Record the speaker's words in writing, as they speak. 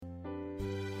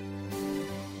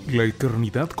La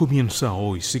eternidad comienza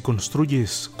hoy si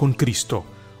construyes con Cristo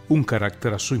un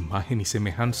carácter a su imagen y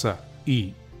semejanza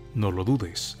y, no lo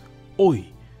dudes,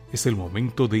 hoy es el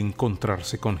momento de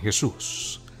encontrarse con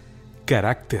Jesús.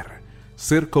 Carácter,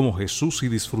 ser como Jesús y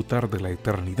disfrutar de la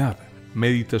eternidad.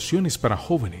 Meditaciones para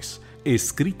jóvenes,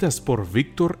 escritas por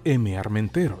Víctor M.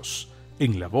 Armenteros,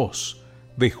 en la voz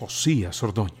de Josías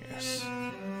Ordóñez.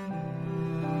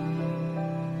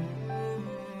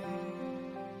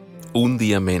 Un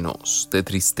día menos de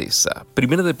tristeza.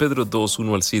 Primera de Pedro 2,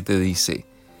 1 al 7 dice: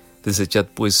 Desechad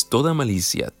pues toda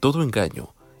malicia, todo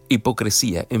engaño,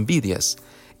 hipocresía, envidias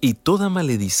y toda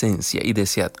maledicencia, y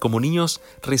desead como niños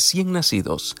recién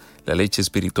nacidos la leche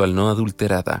espiritual no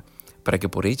adulterada, para que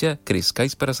por ella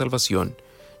crezcáis para salvación,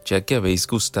 ya que habéis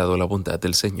gustado la bondad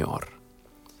del Señor.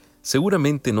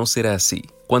 Seguramente no será así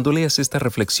cuando leas esta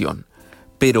reflexión,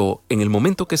 pero en el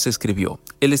momento que se escribió,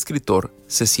 el escritor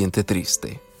se siente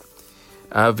triste.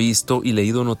 Ha visto y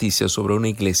leído noticias sobre una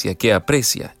iglesia que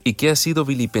aprecia y que ha sido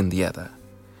vilipendiada,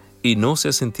 y no se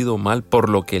ha sentido mal por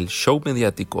lo que el show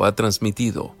mediático ha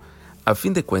transmitido. A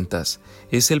fin de cuentas,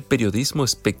 es el periodismo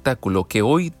espectáculo que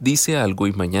hoy dice algo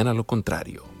y mañana lo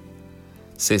contrario.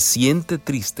 Se siente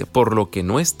triste por lo que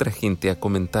nuestra gente ha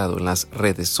comentado en las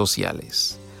redes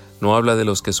sociales. No habla de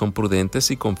los que son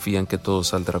prudentes y confían que todo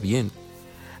saldrá bien.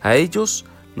 A ellos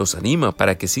los anima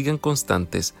para que sigan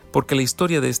constantes porque la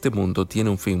historia de este mundo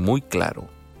tiene un fin muy claro.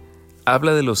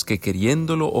 Habla de los que,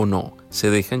 queriéndolo o no, se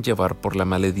dejan llevar por la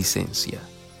maledicencia.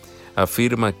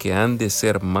 Afirma que han de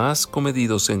ser más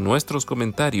comedidos en nuestros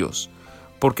comentarios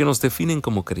porque nos definen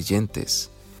como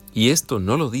creyentes. Y esto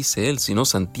no lo dice él, sino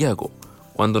Santiago,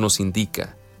 cuando nos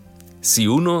indica: si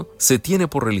uno se tiene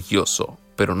por religioso,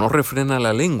 pero no refrena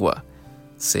la lengua,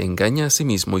 se engaña a sí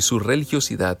mismo y su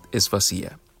religiosidad es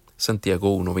vacía.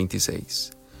 Santiago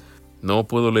 1:26. No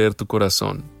puedo leer tu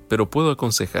corazón, pero puedo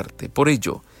aconsejarte. Por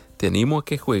ello, te animo a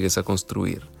que juegues a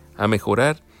construir, a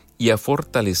mejorar y a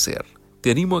fortalecer. Te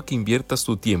animo a que inviertas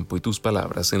tu tiempo y tus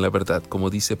palabras en la verdad,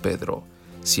 como dice Pedro.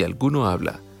 Si alguno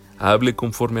habla, hable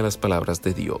conforme a las palabras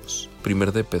de Dios.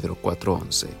 1 de Pedro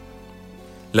 4:11.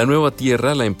 La nueva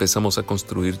tierra la empezamos a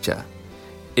construir ya,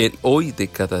 el hoy de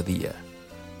cada día.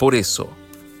 Por eso,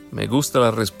 me gusta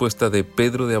la respuesta de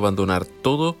Pedro de abandonar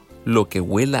todo lo que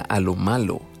huela a lo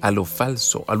malo, a lo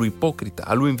falso, a lo hipócrita,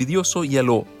 a lo envidioso y a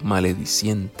lo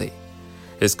malediciente.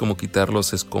 Es como quitar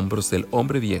los escombros del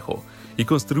hombre viejo y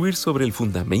construir sobre el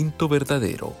fundamento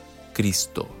verdadero,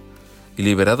 Cristo. Y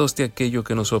liberados de aquello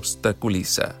que nos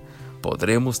obstaculiza,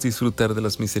 podremos disfrutar de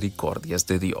las misericordias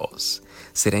de Dios.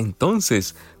 Será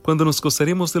entonces cuando nos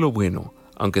gozaremos de lo bueno,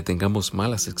 aunque tengamos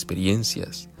malas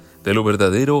experiencias, de lo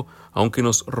verdadero, aunque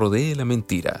nos rodee la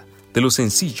mentira, de lo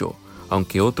sencillo,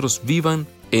 aunque otros vivan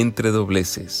entre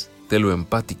dobleces, de lo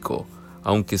empático,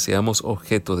 aunque seamos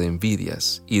objeto de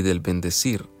envidias, y del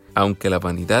bendecir, aunque la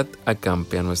vanidad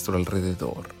acampe a nuestro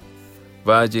alrededor.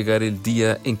 Va a llegar el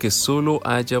día en que solo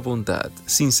haya bondad,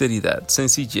 sinceridad,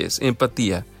 sencillez,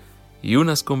 empatía y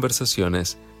unas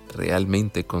conversaciones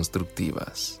realmente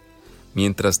constructivas.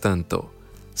 Mientras tanto,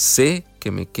 sé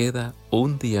que me queda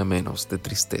un día menos de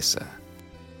tristeza.